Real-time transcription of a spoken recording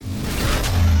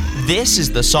This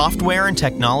is the Software and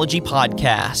Technology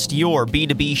Podcast, your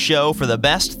B2B show for the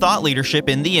best thought leadership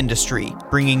in the industry,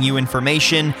 bringing you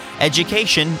information,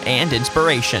 education, and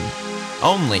inspiration.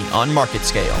 Only on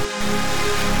MarketScale.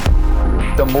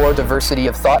 The more diversity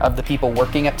of thought of the people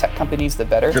working at tech companies, the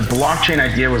better. The blockchain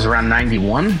idea was around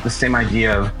 91, the same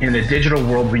idea of in the digital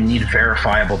world, we need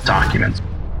verifiable documents.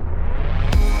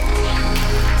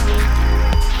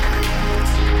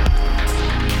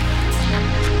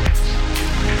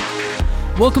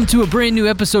 Welcome to a brand new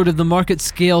episode of the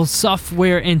MarketScale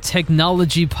Software and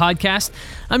Technology Podcast.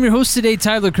 I'm your host today,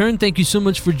 Tyler Kern. Thank you so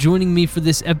much for joining me for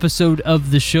this episode of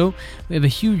the show. We have a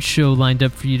huge show lined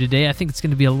up for you today. I think it's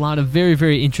going to be a lot of very,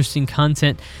 very interesting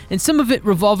content, and some of it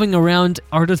revolving around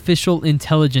artificial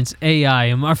intelligence, AI.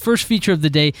 And our first feature of the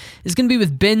day is going to be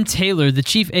with Ben Taylor, the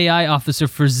Chief AI Officer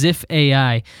for Ziff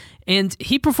AI. And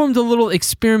he performed a little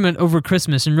experiment over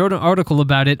Christmas and wrote an article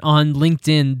about it on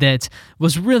LinkedIn that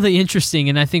was really interesting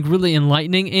and I think really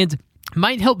enlightening and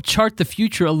might help chart the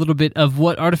future a little bit of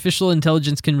what artificial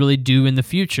intelligence can really do in the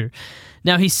future.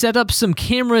 Now, he set up some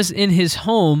cameras in his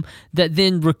home that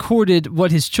then recorded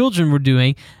what his children were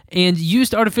doing and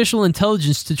used artificial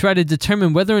intelligence to try to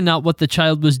determine whether or not what the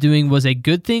child was doing was a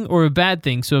good thing or a bad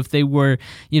thing. So if they were,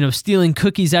 stealing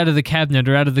cookies out of the cabinet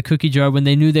or out of the cookie jar when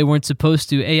they knew they weren't supposed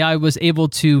to, AI was able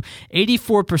to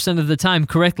 84% of the time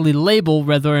correctly label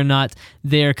whether or not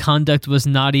their conduct was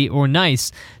naughty or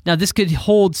nice. Now, this could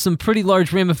hold some pretty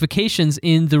large ramifications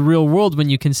in the real world when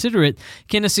you consider it.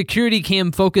 Can a security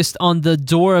cam focused on the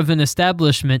door of an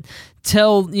establishment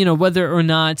tell, whether or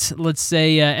not, let's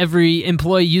say, every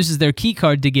employee uses their key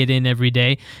card to get in every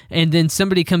day, and then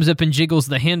somebody comes up and jiggles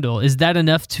the handle? Is that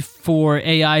enough for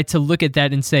AI to look at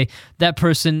that and say that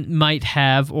person might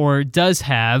have or does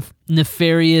have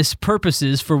nefarious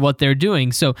purposes for what they're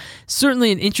doing? So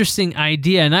certainly an interesting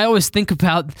idea. And I always think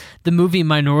about the movie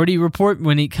Minority Report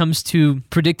when it comes to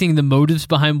predicting the motives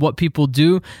behind what people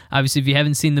do. Obviously, if you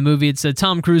haven't seen the movie, it's a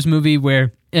Tom Cruise movie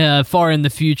where far in the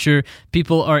future,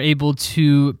 people are able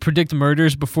to predict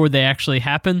murders before they actually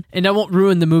happen. And I won't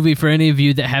ruin the movie for any of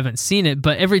you that haven't seen it,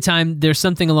 but every time there's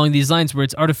something along these lines where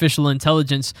it's artificial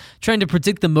intelligence trying to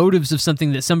predict the motives of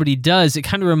something that somebody does, it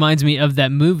kind of reminds me of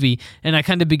that movie, and I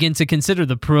kind of begin to consider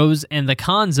the pros and the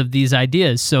cons of these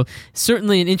ideas. So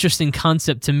certainly an interesting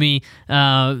concept to me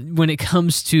when it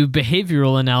comes to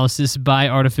behavioral analysis by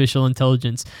artificial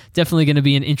intelligence. Definitely going to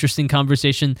be an interesting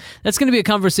conversation. That's going to be a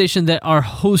conversation that our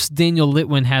host Daniel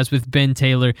Litwin has with Ben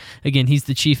Taylor. Again, he's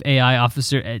the Chief AI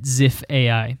Officer at Ziff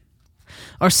AI.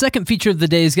 Our second feature of the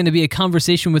day is going to be a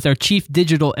conversation with our Chief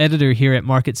Digital Editor here at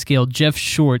MarketScale, Jeff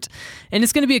Short. And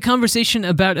it's going to be a conversation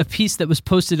about a piece that was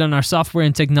posted on our software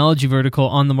and technology vertical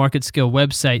on the MarketScale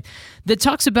website that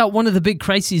talks about one of the big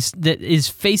crises that is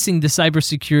facing the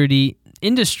cybersecurity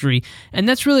industry, and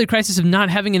that's really a crisis of not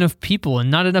having enough people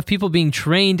and not enough people being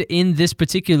trained in this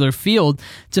particular field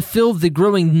to fill the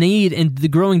growing need and the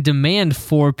growing demand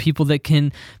for people that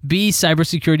can be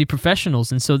cybersecurity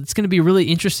professionals. And so it's going to be a really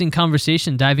interesting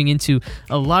conversation diving into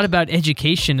a lot about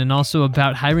education and also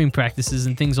about hiring practices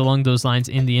and things along those lines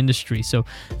in the industry. So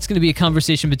it's going to be a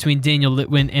conversation between Daniel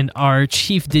Litwin and our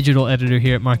Chief Digital Editor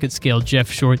here at MarketScale,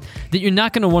 Jeff Short, that you're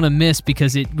not going to want to miss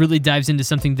because it really dives into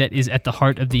something that is at the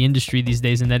heart of the industry these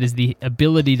days, and that is the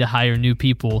ability to hire new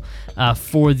people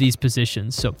for these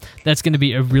positions. So that's going to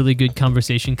be a really good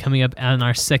conversation coming up on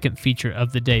our second feature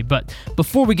of the day. But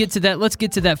before we get to that, let's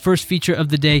get to that first feature of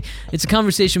the day. It's a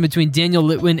conversation between Daniel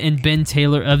Litwin and Ben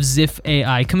Taylor of Ziff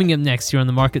AI, coming up next here on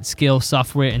the MarketScale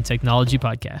Software and Technology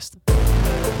Podcast.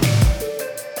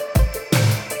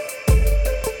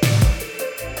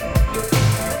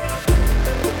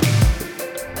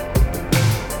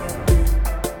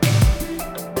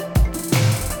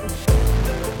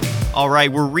 All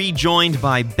right, we're rejoined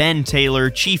by Ben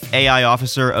Taylor, Chief AI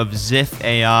Officer of Ziff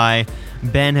AI.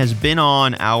 Ben has been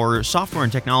on our Software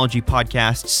and Technology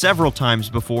Podcast several times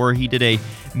before. He did a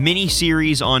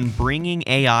mini-series on bringing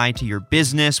AI to your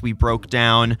business. We broke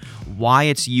down why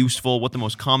it's useful, what the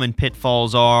most common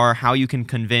pitfalls are, how you can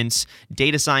convince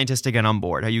data scientists to get on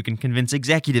board, how you can convince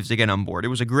executives to get on board. It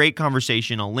was a great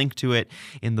conversation. I'll link to it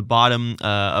in the bottom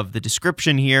of the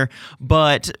description here.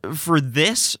 But for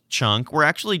this chunk, we're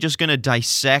actually just going to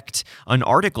dissect an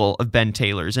article of Ben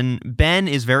Taylor's. And Ben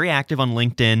is very active on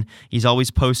LinkedIn. He's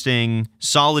always posting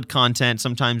solid content.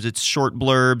 Sometimes it's short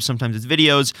blurbs, sometimes it's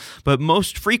videos, but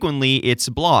most frequently it's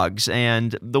blogs.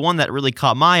 And the one that really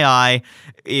caught my eye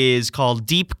is called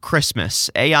Deep Christmas.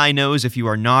 AI knows if you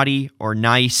are naughty or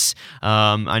nice.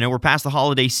 I know we're past the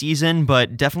holiday season,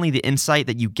 but definitely the insight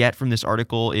that you get from this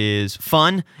article is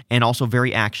fun and also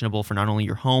very actionable for not only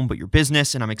your home, but your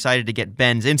business. And I'm excited to get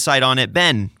Ben's insight on it.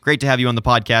 Ben, great to have you on the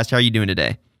podcast. How are you doing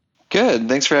today? Good.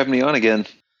 Thanks for having me on again.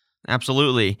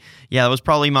 Absolutely. Yeah, that was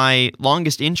probably my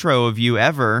longest intro of you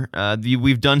ever.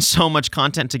 We've done so much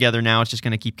content together now, it's just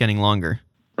going to keep getting longer.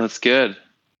 That's good.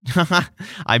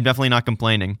 I'm definitely not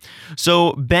complaining.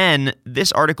 So, Ben,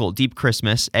 this article, Deep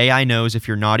Christmas, AI knows if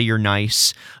you're naughty or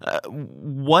nice,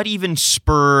 what even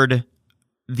spurred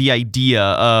the idea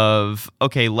of,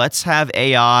 okay, let's have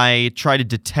AI try to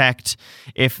detect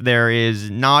if there is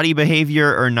naughty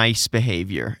behavior or nice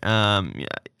behavior?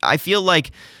 I feel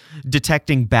like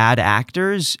detecting bad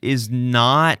actors is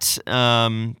not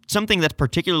something that's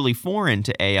particularly foreign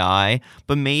to AI,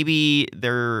 but maybe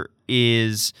there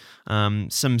is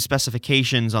some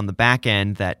specifications on the back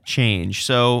end that change.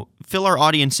 So fill our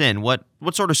audience in. What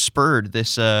sort of spurred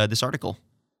this article?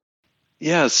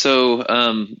 Yeah, so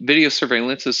video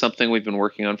surveillance is something we've been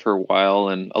working on for a while,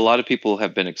 and a lot of people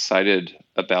have been excited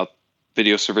about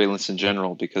video surveillance in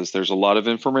general because there's a lot of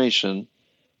information.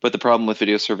 But the problem with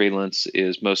video surveillance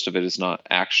is most of it is not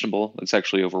actionable. It's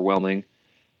actually overwhelming.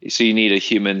 So you need a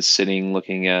human sitting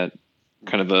looking at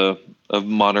kind of a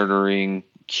monitoring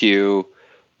queue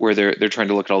where they're trying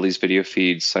to look at all these video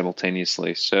feeds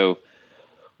simultaneously. So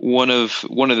one of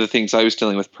the things I was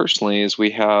dealing with personally is we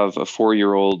have a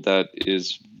 4-year-old that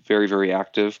is very, very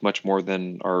active, much more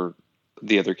than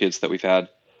the other kids that we've had,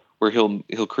 where he'll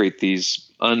create these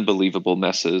unbelievable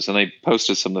messes. And I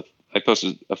posted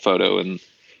a photo in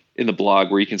the blog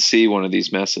where you can see one of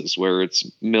these messes where it's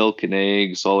milk and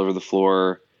eggs all over the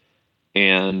floor.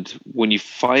 And when you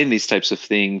find these types of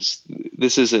things,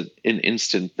 this isn't an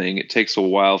instant thing. It takes a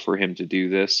while for him to do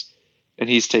this. And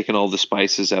he's taken all the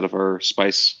spices out of our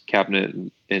spice cabinet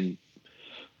and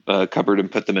cupboard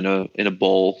and put them in a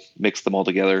bowl, mixed them all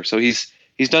together. So he's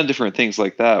done different things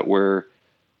like that where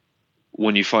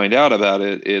when you find out about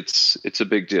it, it's a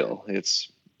big deal.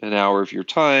 It's an hour of your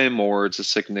time, or it's a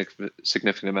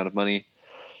significant amount of money.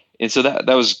 And so that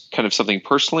was kind of something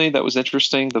personally that was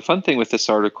interesting. The fun thing with this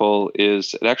article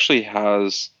is it actually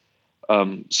has,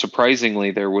 surprisingly,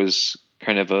 there was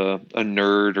kind of a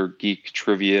nerd or geek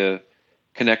trivia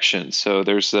connection. So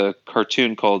there's a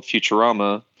cartoon called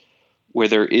Futurama where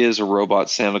there is a robot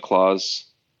Santa Claus,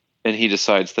 and he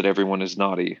decides that everyone is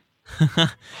naughty.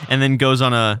 And then goes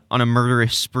on a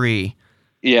murderous spree.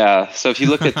 Yeah. So if you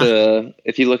look at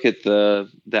the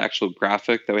actual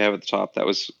graphic that we have at the top, that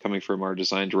was coming from our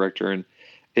design director, and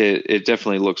it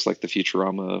definitely looks like the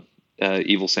Futurama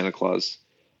evil Santa Claus.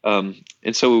 And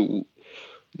so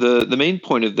the main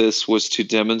point of this was to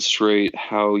demonstrate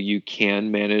how you can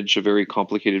manage a very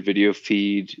complicated video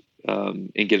feed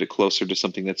and get it closer to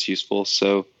something that's useful.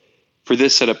 So for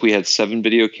this setup, we had 7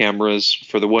 video cameras.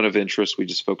 For the one of interest, we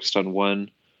just focused on one,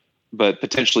 but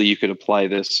potentially you could apply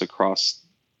this across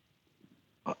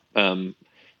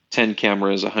 10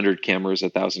 cameras, 100 cameras,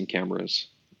 1,000 cameras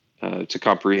to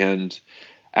comprehend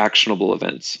actionable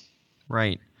events.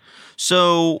 Right.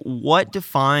 So what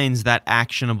defines that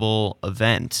actionable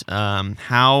event?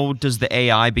 How does the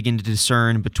AI begin to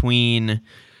discern between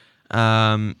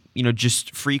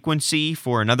just frequency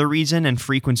for another reason and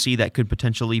frequency that could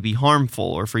potentially be harmful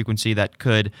or frequency that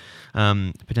could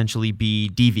potentially be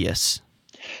devious?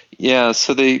 Yeah,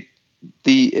 so the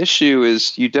issue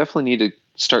is you definitely need to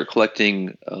start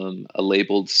collecting a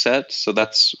labeled set. So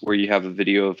that's where you have a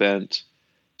video event.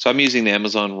 So I'm using the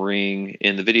Amazon Ring,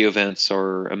 and the video events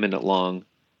are a minute long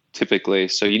typically.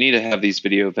 So you need to have these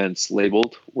video events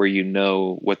labeled where you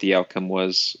know what the outcome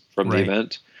was from the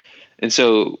event. And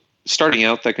so starting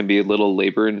out, that can be a little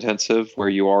labor intensive where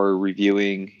you are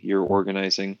reviewing, you're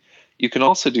organizing. You can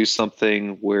also do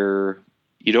something where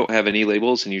you don't have any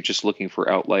labels and you're just looking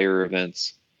for outlier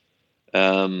events.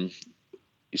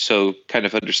 So kind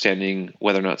of understanding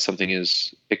whether or not something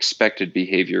is expected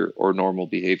behavior or normal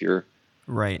behavior.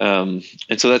 Right. And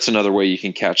so that's another way you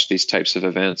can catch these types of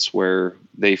events where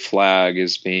they flag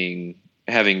as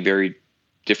having very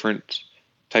different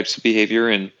types of behavior.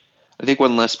 And I think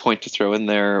one last point to throw in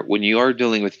there, when you are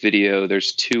dealing with video,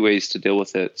 there's 2 ways to deal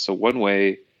with it. So one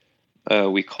way,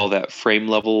 we call that frame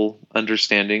level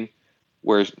understanding,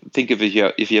 where think of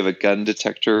if you have a gun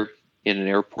detector in an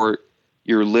airport,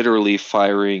 you're literally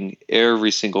firing every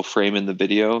single frame in the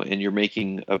video and you're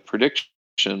making a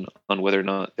prediction on whether or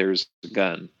not there's a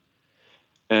gun.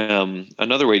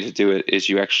 Another way to do it is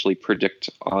you actually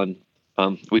predict on,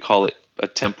 we call it a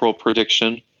temporal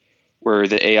prediction, where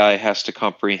the AI has to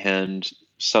comprehend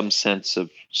some sense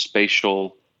of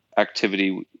spatial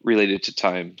activity related to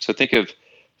time. So think of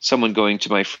someone going to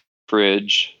my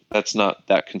fridge. That's not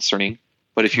that concerning.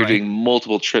 But if you're Right. doing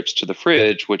multiple trips to the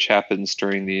fridge, which happens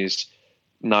during these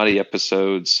naughty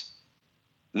episodes,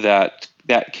 that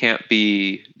can't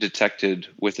be detected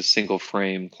with a single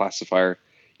frame classifier.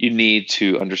 You need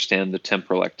to understand the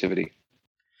temporal activity.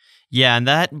 Yeah, and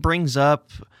that brings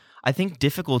up, I think,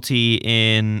 difficulty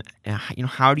in,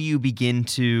 how do you begin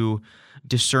to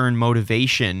discern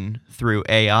motivation through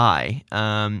AI?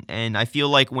 And I feel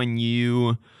like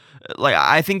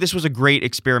I think this was a great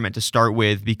experiment to start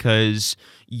with because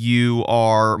you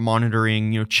are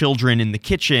monitoring, children in the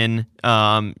kitchen,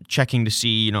 checking to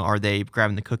see, are they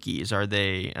grabbing the cookies? Are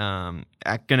they going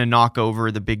to knock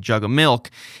over the big jug of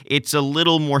milk? It's a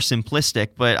little more simplistic,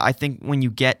 but I think when you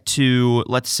get to,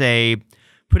 let's say,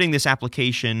 putting this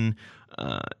application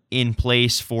in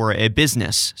place for a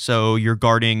business. So you're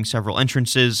guarding several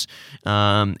entrances,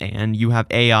 and you have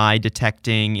AI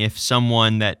detecting if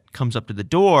someone that comes up to the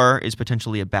door is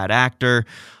potentially a bad actor.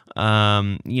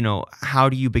 How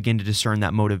do you begin to discern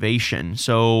that motivation?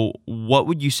 So what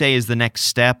would you say is the next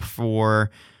step for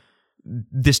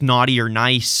this naughty or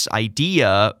nice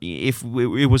idea if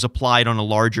it was applied on a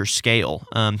larger scale?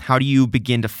 How do you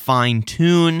begin to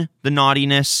fine-tune the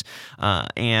naughtiness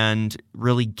and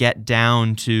really get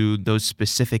down to those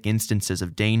specific instances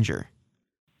of danger?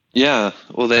 Yeah,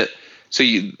 well,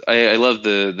 I love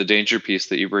the danger piece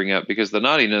that you bring up, because the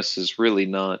naughtiness is really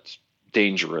not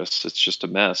dangerous. It's just a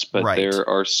mess. But Right. there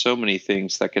are so many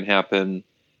things that can happen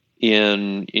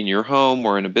in your home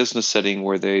or in a business setting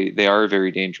where they are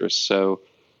very dangerous. So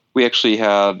we actually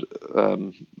had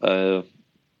a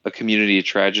community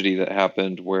tragedy that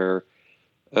happened where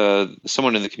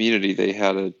someone in the community, they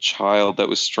had a child that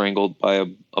was strangled by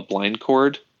a blind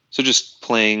cord. So just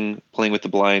playing with the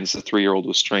blinds, the 3-year-old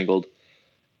was strangled.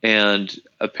 And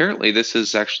apparently this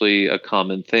is actually a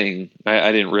common thing.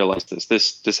 I didn't realize this.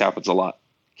 This happens a lot.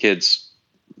 Kids,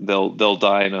 they'll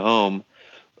die in a home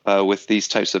with these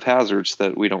types of hazards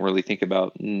that we don't really think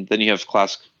about. And then you have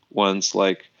classic ones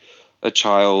like a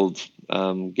child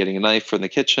getting a knife from the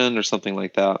kitchen or something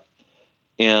like that.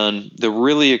 And the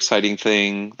really exciting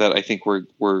thing that I think we're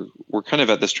kind of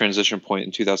at this transition point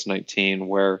in 2019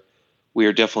 where we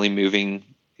are definitely moving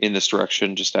in this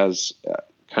direction, just as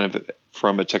kind of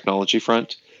from a technology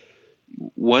front.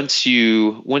 Once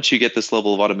you get this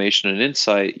level of automation and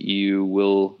insight, you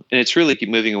will, and it's really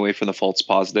moving away from the false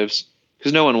positives,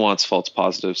 because no one wants false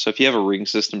positives. So if you have a ring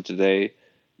system today,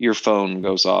 your phone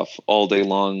goes off all day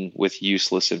long with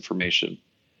useless information.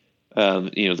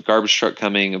 The garbage truck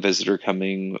coming, a visitor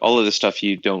coming, all of the stuff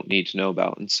you don't need to know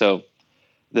about. And so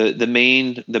the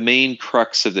main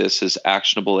crux of this is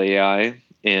actionable AI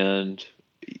and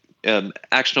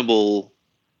actionable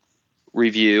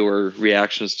review or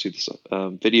reactions to this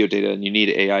video data, and you need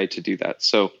AI to do that.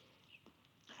 So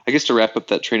I guess to wrap up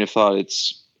that train of thought,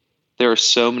 there are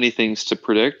so many things to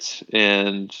predict,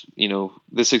 and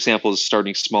this example is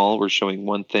starting small. We're showing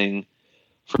one thing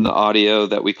from the audio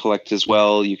that we collect as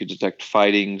well. You could detect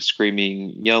fighting,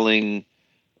 screaming, yelling,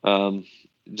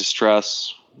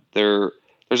 distress. There's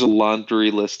a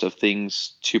laundry list of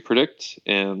things to predict,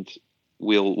 and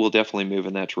we'll definitely move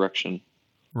in that direction.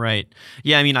 Right.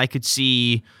 Yeah, I mean, I could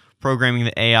see programming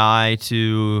the AI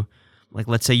to, like,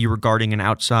 let's say you were guarding an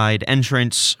outside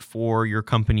entrance for your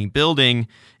company building,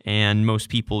 and most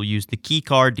people use the key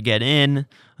card to get in,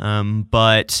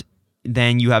 but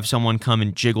then you have someone come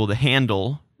and jiggle the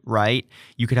handle, right?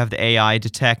 You could have the AI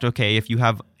detect, okay, if you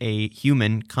have a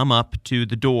human come up to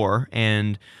the door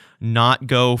and not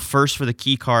go first for the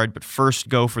key card, but first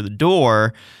go for the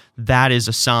door, that is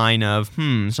a sign of,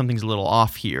 something's a little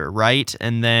off here, right?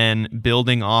 And then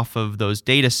building off of those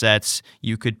data sets,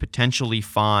 you could potentially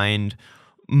find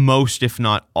most, if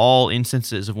not all,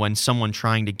 instances of when someone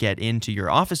trying to get into your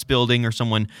office building or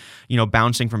someone,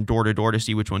 bouncing from door to door to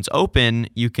see which one's open,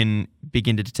 you can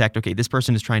begin to detect, okay, this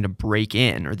person is trying to break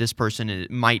in, or this person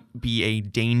might be a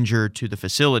danger to the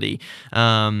facility.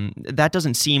 That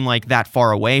doesn't seem like that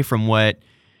far away from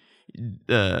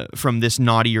from this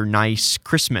naughty or nice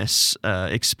Christmas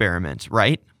experiment,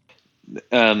 right?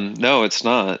 No, it's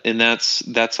not. And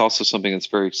that's also something that's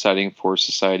very exciting for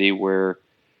society, where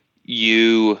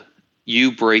you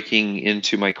breaking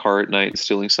into my car at night and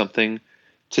stealing something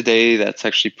today, that's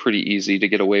actually pretty easy to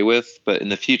get away with, but in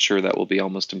the future that will be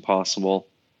almost impossible.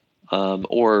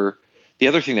 Or the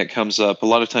other thing that comes up, a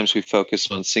lot of times we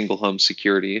focus on single home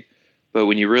security, but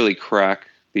when you really crack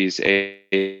these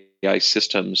AI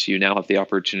systems, you now have the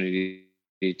opportunity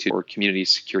to, or community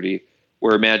security,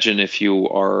 Where imagine if you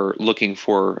are looking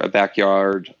for a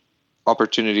backyard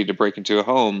opportunity to break into a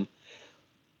home,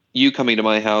 you coming to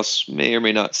my house may or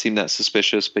may not seem that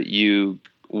suspicious, but you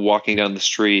walking down the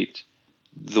street,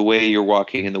 the way you're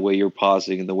walking and the way you're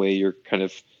pausing and the way you're kind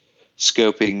of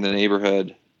scoping the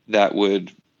neighborhood,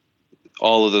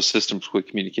 all of those systems would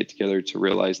communicate together to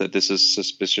realize that this is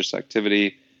suspicious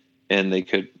activity, and they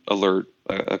could alert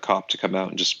a cop to come out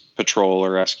and just patrol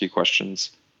or ask you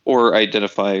questions or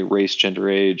identify race, gender,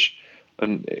 age,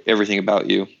 and everything about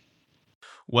you.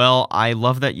 Well, I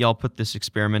love that y'all put this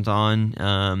experiment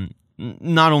on.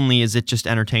 Not only is it just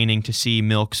entertaining to see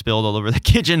milk spilled all over the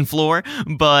kitchen floor,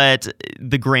 but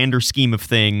the grander scheme of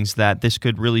things that this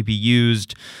could really be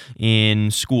used in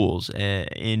schools,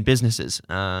 in businesses,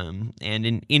 and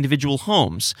in individual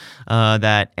homes,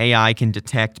 that AI can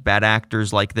detect bad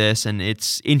actors like this, and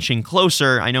it's inching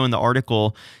closer. I know in the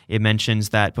article it mentions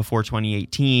that before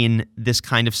 2018, this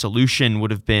kind of solution would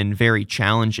have been very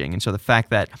challenging. And so the fact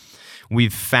that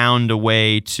we've found a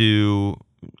way to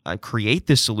create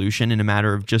this solution in a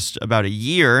matter of just about a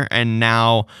year, and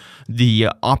now the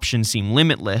options seem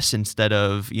limitless instead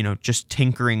of, just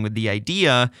tinkering with the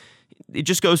idea, it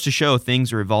just goes to show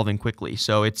things are evolving quickly.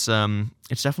 So it's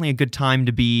definitely a good time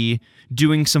to be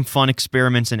doing some fun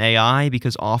experiments in AI,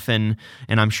 because often,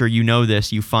 and I'm sure you know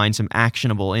this, you find some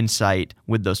actionable insight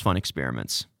with those fun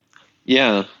experiments.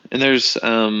 Yeah, and there's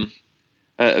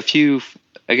a few,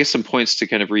 I guess, some points to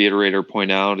kind of reiterate or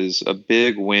point out. Is a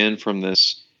big win from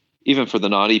this, even for the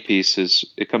naughty piece, is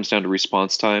it comes down to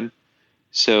response time.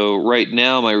 So right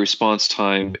now my response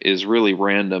time is really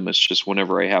random. It's just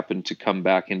whenever I happen to come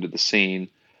back into the scene.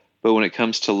 But when it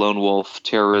comes to lone wolf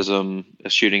terrorism, a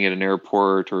shooting at an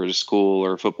airport or at a school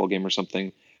or a football game or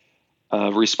something,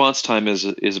 response time is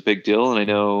a big deal. And I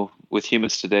know with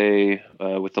humans today,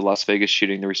 with the Las Vegas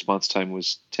shooting, the response time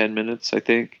was 10 minutes, I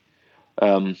think.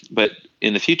 But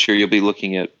in the future, you'll be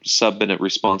looking at sub-minute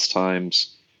response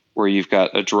times where you've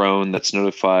got a drone that's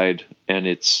notified, and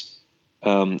it's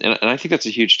and I think that's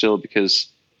a huge deal, because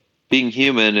being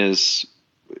human is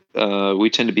we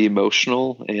tend to be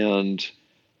emotional, and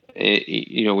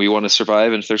we want to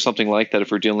survive. And if there's something like that, if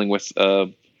we're dealing with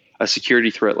a security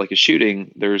threat like a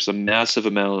shooting, there's a massive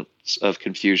amount of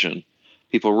confusion.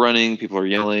 People running, people are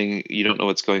yelling, you don't know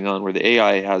what's going on. Where the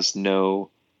AI has no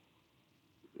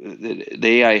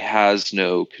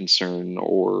concern,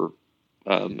 or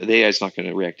the AI is not going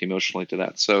to react emotionally to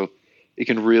that. So it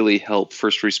can really help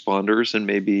first responders, and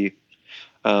maybe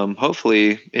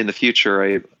hopefully in the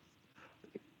future,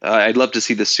 I'd love to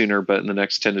see this sooner, but in the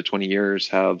next 10 to 20 years,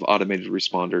 have automated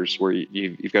responders where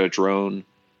you've got a drone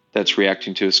that's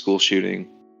reacting to a school shooting.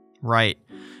 Right.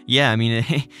 Yeah, I mean,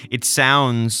 it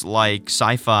sounds like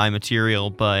sci-fi material,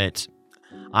 but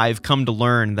I've come to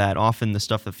learn that often the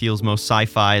stuff that feels most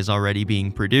sci-fi is already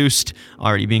being produced,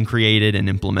 already being created and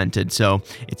implemented. So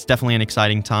it's definitely an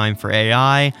exciting time for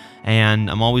AI, and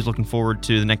I'm always looking forward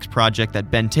to the next project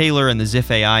that Ben Taylor and the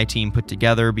Ziff AI team put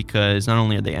together, because not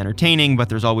only are they entertaining, but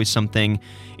there's always something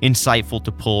insightful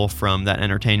to pull from that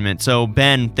entertainment. So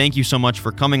Ben, thank you so much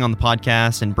for coming on the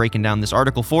podcast and breaking down this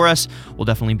article for us. We'll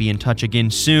definitely be in touch again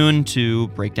soon to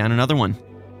break down another one.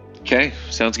 Okay,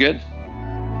 sounds good.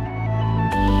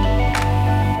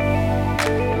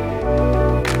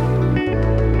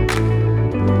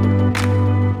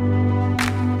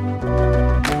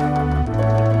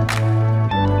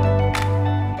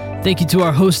 Thank you to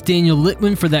our host, Daniel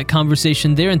Littman, for that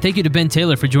conversation there. And thank you to Ben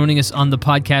Taylor for joining us on the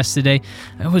podcast today.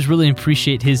 I always really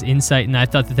appreciate his insight, and I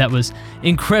thought that was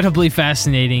incredibly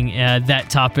fascinating, that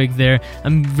topic there.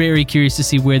 I'm very curious to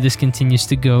see where this continues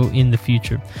to go in the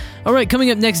future. All right,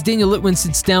 coming up next, Daniel Littman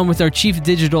sits down with our chief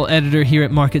digital editor here at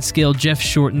MarketScale, Jeff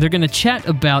Short, and they're going to chat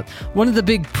about one of the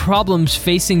big problems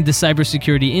facing the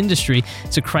cybersecurity industry.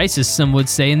 It's a crisis, some would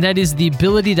say, and that is the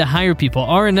ability to hire people.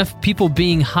 Are enough people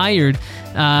being hired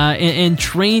and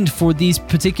trained for these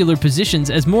particular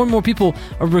positions? As more and more people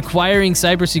are requiring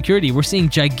cybersecurity, we're seeing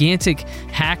gigantic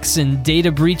hacks and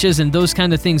data breaches and those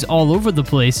kind of things all over the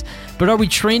place. But are we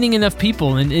training enough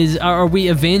people, and are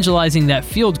we evangelizing that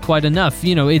field quite enough?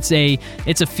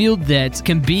 It's a field that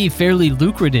can be fairly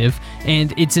lucrative,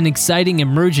 and it's an exciting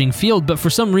emerging field, but for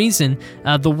some reason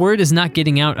the word is not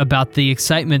getting out about the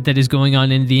excitement that is going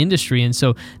on in the industry. And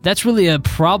so that's really a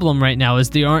problem right now, is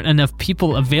there aren't enough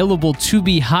people available to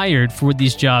be hired for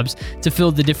these jobs to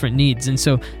fill the different needs. And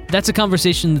so that's a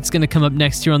conversation that's going to come up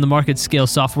next here on the MarketScale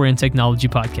Software and Technology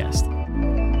Podcast.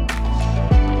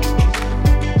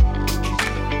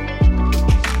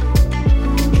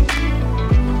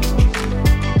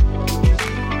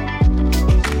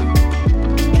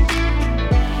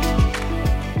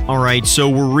 All right. right, so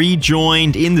we're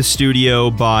rejoined in the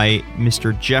studio by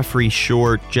Mr. Jeffrey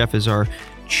Short. Jeff is our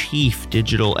chief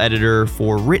digital editor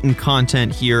for written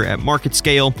content here at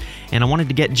MarketScale, and I wanted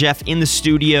to get Jeff in the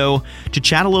studio to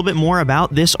chat a little bit more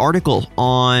about this article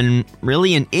on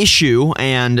really an issue,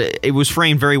 and it was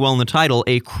framed very well in the title,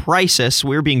 a crisis.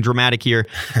 We're being dramatic here,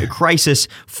 a crisis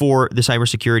for the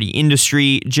cybersecurity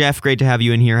industry. Jeff, great to have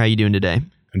you in here. How are you doing today?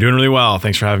 I'm doing really well.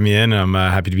 Thanks for having me in. I'm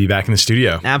happy to be back in the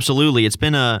studio. Absolutely. It's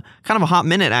been a kind of a hot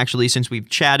minute, actually, since we've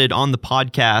chatted on the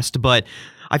podcast, but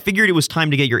I figured it was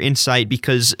time to get your insight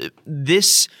because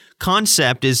this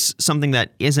concept is something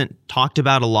that isn't talked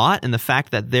about a lot, and the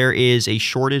fact that there is a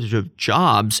shortage of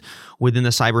jobs within the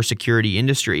cybersecurity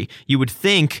industry. You would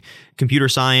think computer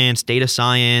science, data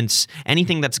science,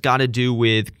 anything that's got to do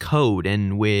with code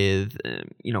and with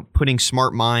putting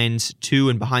smart minds to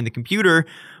and behind the computer,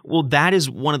 well, that is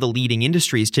one of the leading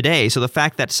industries today. So the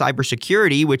fact that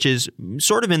cybersecurity, which is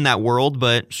sort of in that world,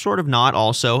 but sort of not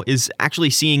also, is actually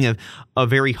seeing a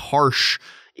very harsh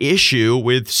issue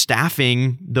with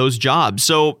staffing those jobs.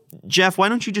 So, Jeff, why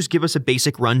don't you just give us a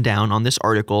basic rundown on this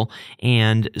article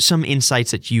and some insights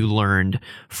that you learned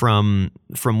from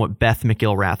what Beth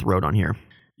McIlrath wrote on here?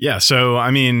 Yeah, so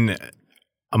I mean,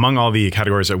 among all the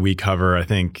categories that we cover, I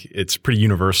think it's pretty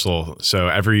universal. So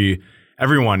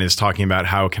everyone is talking about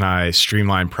how can I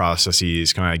streamline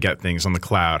processes, can I get things on the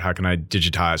cloud, how can I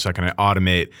digitize, how can I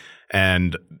automate,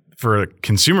 and for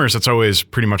consumers, that's always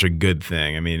pretty much a good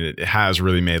thing. I mean, it has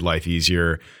really made life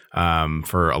easier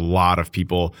for a lot of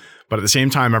people. But at the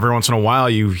same time, every once in a while,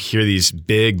 you hear these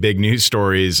big news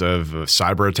stories of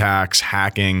cyber attacks,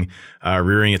 hacking,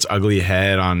 rearing its ugly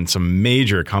head on some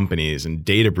major companies and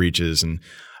data breaches. And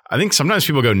I think sometimes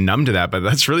people go numb to that, but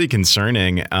that's really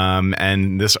concerning.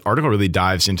 And this article really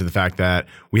dives into the fact that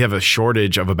we have a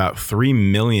shortage of about 3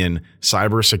 million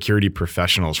cybersecurity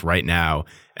professionals right now.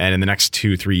 And in the next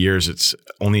 2-3 years, it's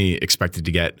only expected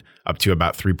to get up to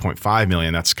about 3.5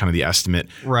 million. That's kind of the estimate.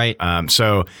 Right.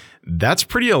 So that's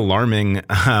pretty alarming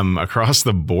across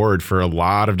the board for a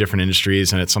lot of different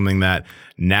industries. And it's something that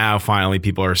now finally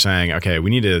people are saying, okay,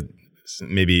 we need to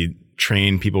maybe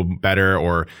train people better.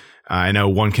 Or I know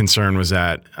one concern was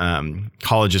that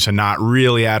colleges had not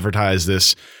really advertised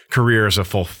this career as a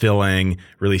fulfilling,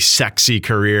 really sexy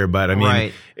career. But I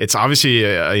mean, It's obviously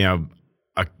a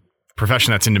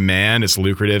profession that's in demand. It's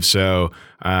lucrative. So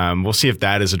we'll see if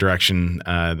that is a direction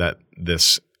that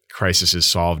this crisis is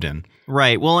solved in.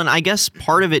 Right. Well, and I guess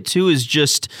part of it too is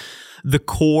just the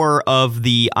core of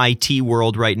the IT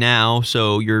world right now.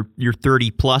 So your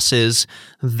 30 pluses,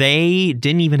 they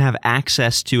didn't even have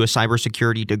access to a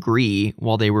cybersecurity degree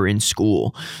while they were in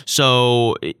school.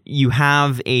 So you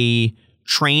have a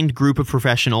trained group of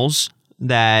professionals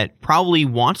that probably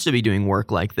wants to be doing work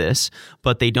like this,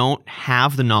 but they don't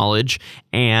have the knowledge.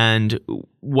 And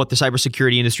what the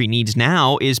cybersecurity industry needs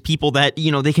now is people that,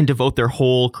 they can devote their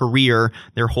whole career,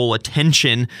 their whole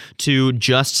attention to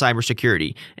just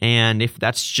cybersecurity. And if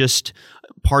that's just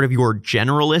part of your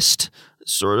generalist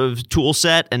sort of tool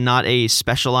set and not a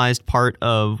specialized part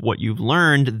of what you've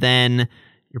learned, then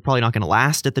you're probably not going to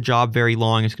last at the job very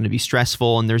long. It's going to be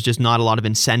stressful, and there's just not a lot of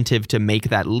incentive to make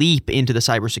that leap into the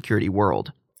cybersecurity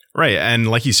world. Right. And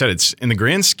like you said, it's in the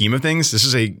grand scheme of things, this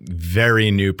is a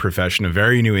very new profession, a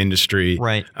very new industry.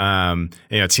 Right.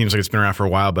 It seems like it's been around for a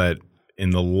while, but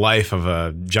in the life of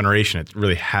a generation, it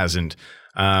really hasn't.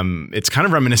 It's kind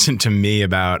of reminiscent to me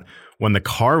about when the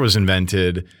car was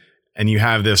invented, and you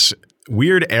have this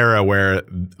weird era where,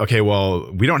 okay,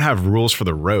 well, we don't have rules for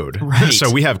the road. Right.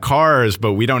 So we have cars,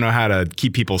 but we don't know how to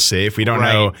keep people safe. We don't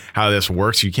know how this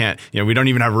works. You can't, we don't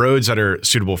even have roads that are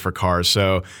suitable for cars.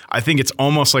 So I think it's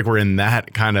almost like we're in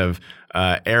that kind of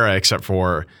era, except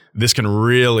for this can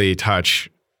really touch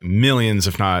millions,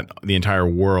 if not the entire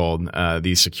world,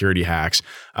 these security hacks.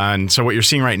 And so what you're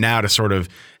seeing right now to sort of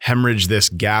hemorrhage this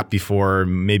gap before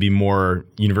maybe more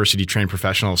university trained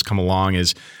professionals come along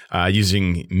is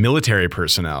using military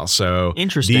personnel. So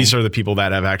these are the people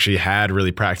that have actually had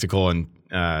really practical and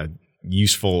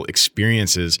useful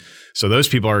experiences. So those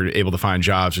people are able to find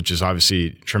jobs, which is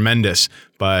obviously tremendous.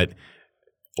 But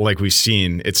like we've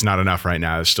seen, it's not enough right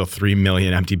now. There's still 3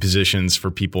 million empty positions for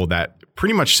people that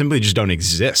pretty much simply just don't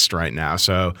exist right now.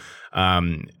 So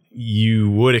you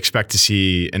would expect to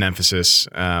see an emphasis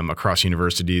across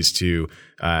universities to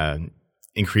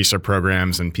increase their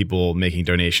programs and people making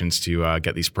donations to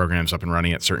get these programs up and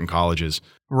running at certain colleges.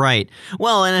 Right.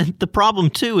 Well, and the problem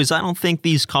too is I don't think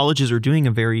these colleges are doing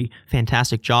a very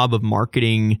fantastic job of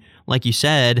marketing, like you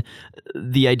said,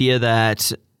 the idea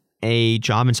that a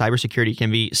job in cybersecurity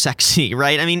can be sexy,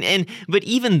 right? I mean, but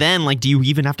even then, like, do you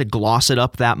even have to gloss it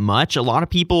up that much? A lot of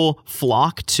people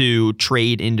flock to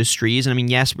trade industries. And I mean,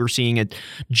 yes, we're seeing a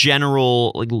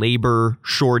general like labor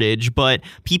shortage, but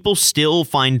people still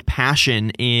find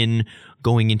passion in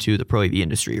going into the Pro AV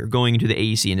industry or going into the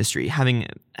AEC industry, having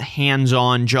a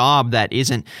hands-on job that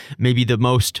isn't maybe the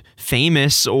most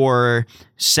famous or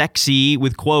sexy,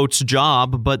 with quotes,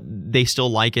 job, but they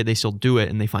still like it, they still do it,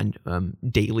 and they find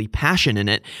daily passion in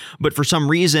it. But for some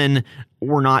reason,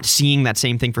 we're not seeing that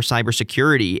same thing for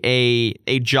cybersecurity,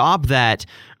 a job that,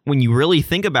 when you really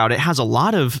think about it, has a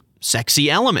lot of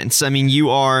sexy elements. I mean, you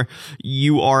are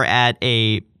at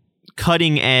a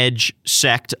cutting edge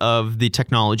sect of the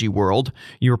technology world.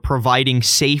 You're providing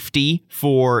safety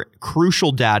for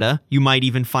crucial data. You might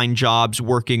even find jobs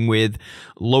working with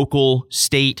local,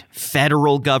 state,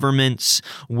 federal governments,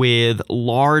 with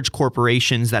large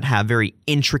corporations that have very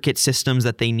intricate systems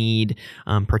that they need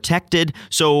protected.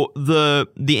 So the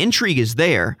intrigue is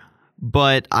there.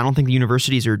 But I don't think the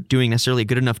universities are doing necessarily a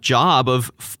good enough job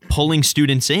of pulling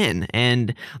students in.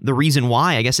 And the reason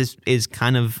why, I guess, is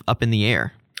kind of up in the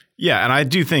air. Yeah, and I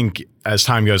do think as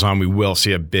time goes on, we will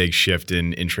see a big shift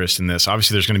in interest in this.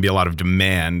 Obviously, there's going to be a lot of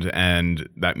demand, and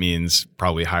that means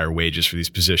probably higher wages for these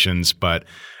positions. But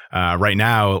right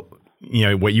now,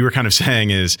 what you were kind of saying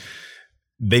is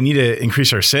they need to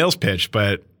increase our sales pitch,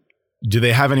 but do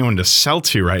they have anyone to sell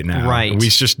to right now? Right. We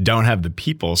just don't have the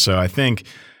people. So I think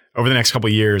over the next couple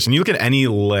of years, and you look at any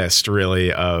list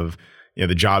really of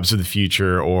the jobs of the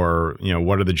future, or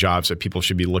what are the jobs that people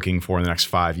should be looking for in the next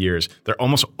 5 years, they're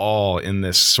almost all in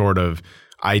this sort of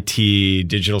IT,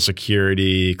 digital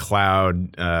security,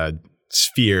 cloud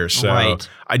sphere. So right.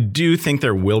 I do think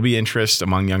there will be interest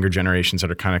among younger generations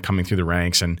that are kind of coming through the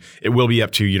ranks, and it will be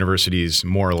up to universities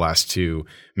more or less to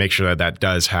make sure that that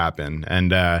does happen.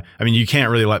 And I mean, you can't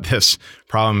really let this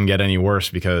problem get any worse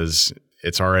because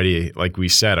it's already, like we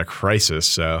said, a crisis.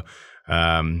 So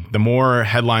the more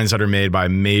headlines that are made by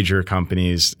major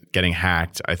companies getting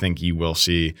hacked, I think you will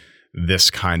see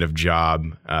this kind of job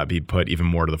be put even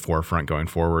more to the forefront going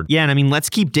forward. Yeah, and I mean, let's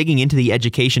keep digging into the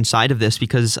education side of this,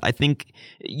 because I think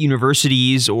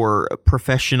universities or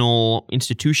professional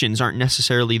institutions aren't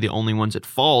necessarily the only ones at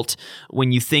fault.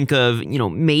 When you think of,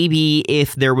 maybe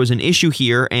if there was an issue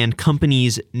here and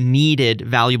companies needed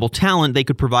valuable talent, they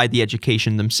could provide the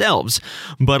education themselves.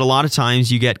 But a lot of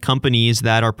times you get companies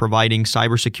that are providing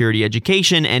cybersecurity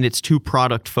education and it's too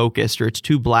product focused, or it's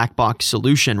too black box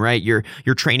solution, right? You're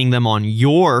training them on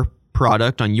your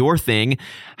product, on your thing.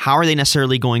 How are they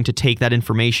necessarily going to take that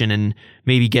information and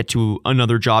maybe get to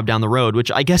another job down the road,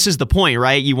 which I guess is the point,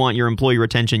 right? You want your employee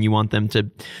retention. You want them to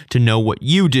know what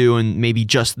you do, and maybe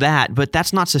just that, but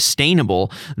that's not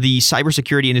sustainable. The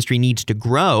cybersecurity industry needs to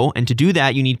grow, and to do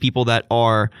that, you need people that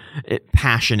are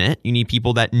passionate. You need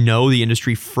people that know the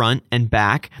industry front and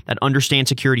back, that understand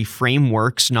security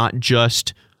frameworks, not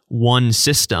just one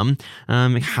system.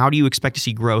 How do you expect to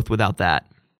see growth without that?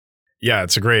 Yeah,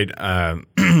 it's a great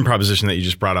proposition that you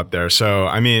just brought up there. So,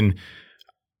 I mean,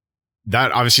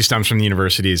 that obviously stems from the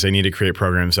universities. They need to create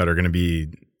programs that are going to be,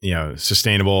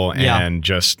 sustainable and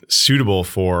just suitable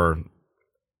for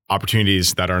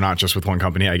opportunities that are not just with one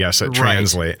company, I guess, that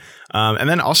translate. And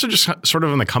then also just sort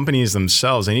of in the companies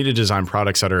themselves, they need to design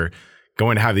products that are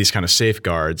going to have these kind of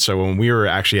safeguards. So when we were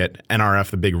actually at NRF,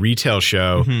 the big retail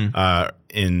show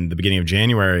in the beginning of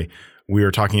January, we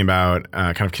were talking about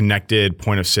kind of connected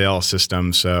point of sale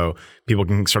systems, so people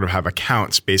can sort of have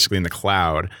accounts basically in the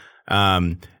cloud.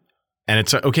 And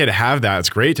it's okay to have that. It's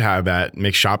great to have that. It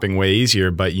makes shopping way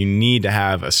easier, but you need to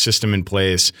have a system in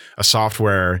place, a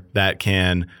software that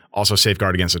can also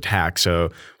safeguard against attack. So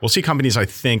we'll see companies, I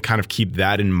think, kind of keep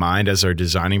that in mind as they're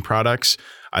designing products.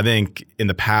 I think in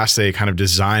the past, they kind of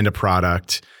designed a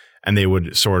product and they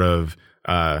would sort of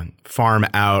farm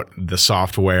out the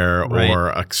software or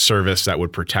a service that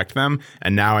would protect them.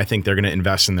 And now I think they're going to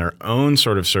invest in their own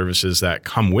sort of services that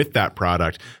come with that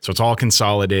product. So it's all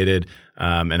consolidated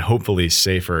and hopefully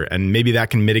safer. And maybe that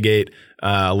can mitigate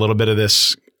a little bit of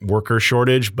this worker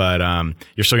shortage, but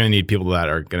you're still going to need people that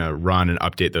are going to run and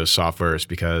update those softwares,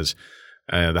 because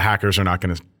the hackers are not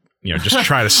going to just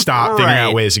try to stop figuring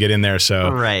out ways to get in there.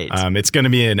 So it's going to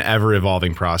be an ever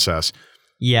evolving process.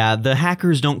 Yeah, the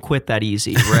hackers don't quit that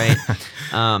easy, right?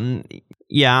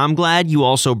 Yeah, I'm glad you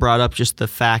also brought up just the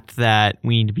fact that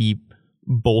we need to be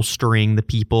bolstering the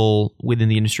people within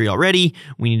the industry already.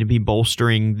 We need to be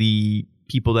bolstering the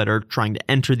people that are trying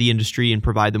to enter the industry and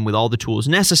provide them with all the tools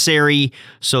necessary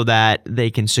so that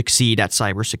they can succeed at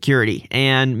cybersecurity.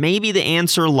 And maybe the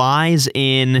answer lies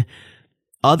in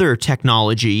other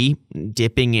technology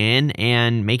dipping in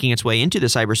and making its way into the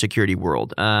cybersecurity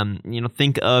world.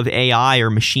 Think of AI or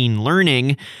machine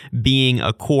learning being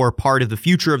a core part of the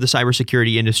future of the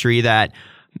cybersecurity industry that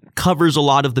covers a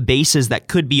lot of the bases that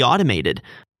could be automated.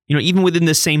 Even within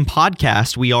this same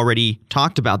podcast, we already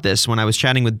talked about this when I was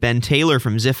chatting with Ben Taylor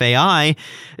from Ziff AI.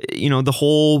 The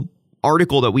whole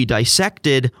article that we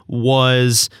dissected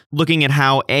was looking at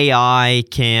how AI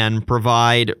can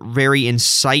provide very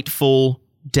insightful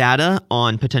data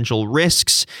on potential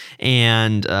risks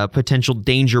and potential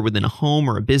danger within a home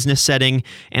or a business setting.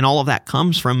 And all of that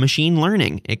comes from machine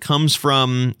learning. It comes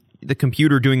from the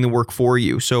computer doing the work for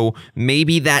you. So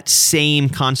maybe that same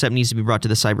concept needs to be brought to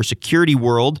the cybersecurity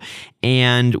world,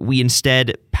 and we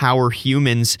instead power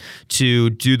humans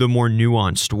to do the more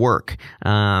nuanced work.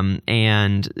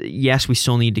 And yes, we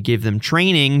still need to give them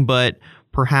training, but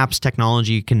perhaps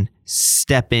technology can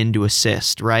step in to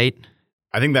assist, right?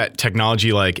 I think that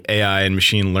technology like AI and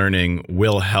machine learning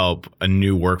will help a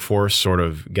new workforce sort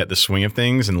of get the swing of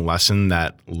things and lessen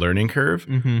that learning curve.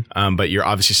 But you're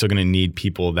obviously still going to need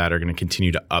people that are going to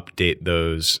continue to update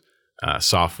those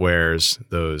softwares,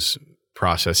 those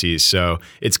processes. So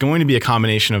it's going to be a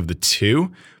combination of the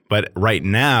two. But right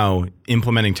now,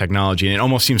 implementing technology, and it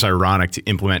almost seems ironic to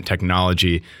implement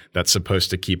technology that's supposed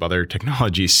to keep other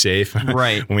technologies safe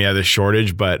right. when we have this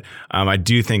shortage. But I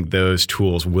do think those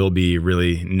tools will be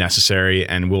really necessary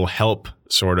and will help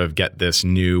sort of get this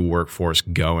new workforce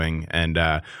going. And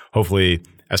hopefully,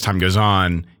 as time goes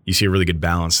on, you see a really good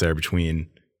balance there between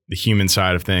the human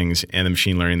side of things and the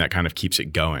machine learning that kind of keeps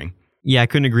it going. Yeah, I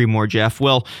couldn't agree more, Jeff.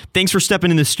 Well, thanks for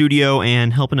stepping in the studio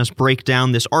and helping us break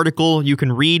down this article. You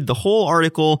can read the whole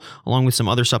article along with some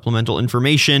other supplemental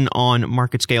information on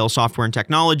MarketScale Software and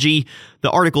Technology. The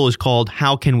article is called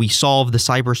How Can We Solve the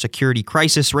Cybersecurity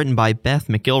Crisis, written by Beth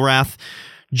McIlrath.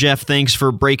 Jeff, thanks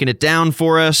for breaking it down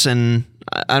for us. And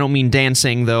I don't mean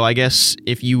dancing, though. I guess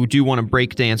if you do want to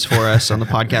break dance for us on the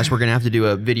podcast, we're going to have to do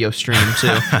a video stream, too.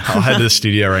 I'll head to the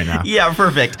studio right now. Yeah,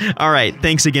 perfect. All right.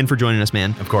 Thanks again for joining us,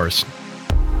 man. Of course.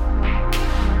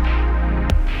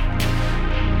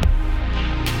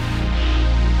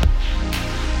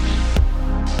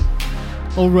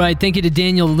 All right, thank you to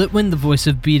Daniel Litwin, the voice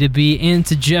of B2B, and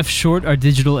to Jeff Short, our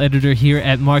digital editor here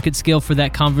at MarketScale, for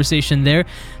that conversation there,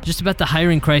 just about the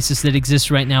hiring crisis that exists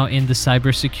right now in the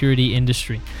cybersecurity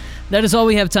industry. That is all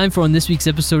we have time for on this week's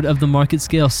episode of the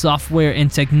MarketScale Software and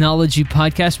Technology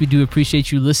Podcast. We do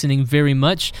appreciate you listening very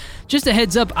much. Just a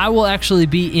heads up, I will actually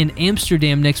be in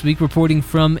Amsterdam next week reporting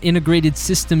from Integrated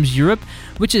Systems Europe,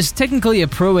 which is technically a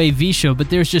Pro AV show, but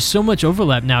there's just so much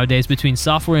overlap nowadays between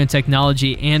software and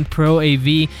technology and Pro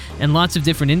AV and lots of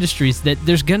different industries that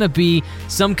there's going to be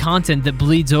some content that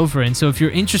bleeds over. And so if you're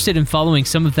interested in following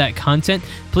some of that content,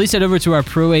 please head over to our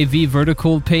Pro AV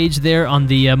vertical page there on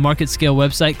the MarketScale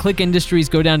website. Click Industries,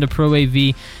 go down to Pro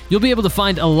AV. You'll be able to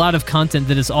find a lot of content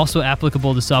that is also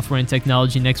applicable to software and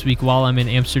technology next week while I'm in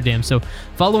Amsterdam. So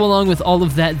follow along with all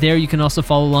of that there. You can also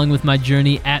follow along with my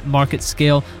journey at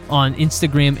MarketScale on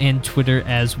Instagram and Twitter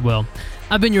as well.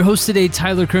 I've been your host today,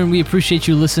 Tyler Kern. We appreciate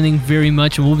you listening very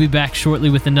much, and we'll be back shortly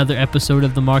with another episode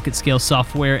of the MarketScale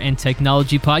Software and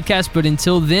Technology Podcast. But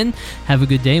until then, have a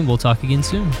good day, and we'll talk again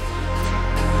soon.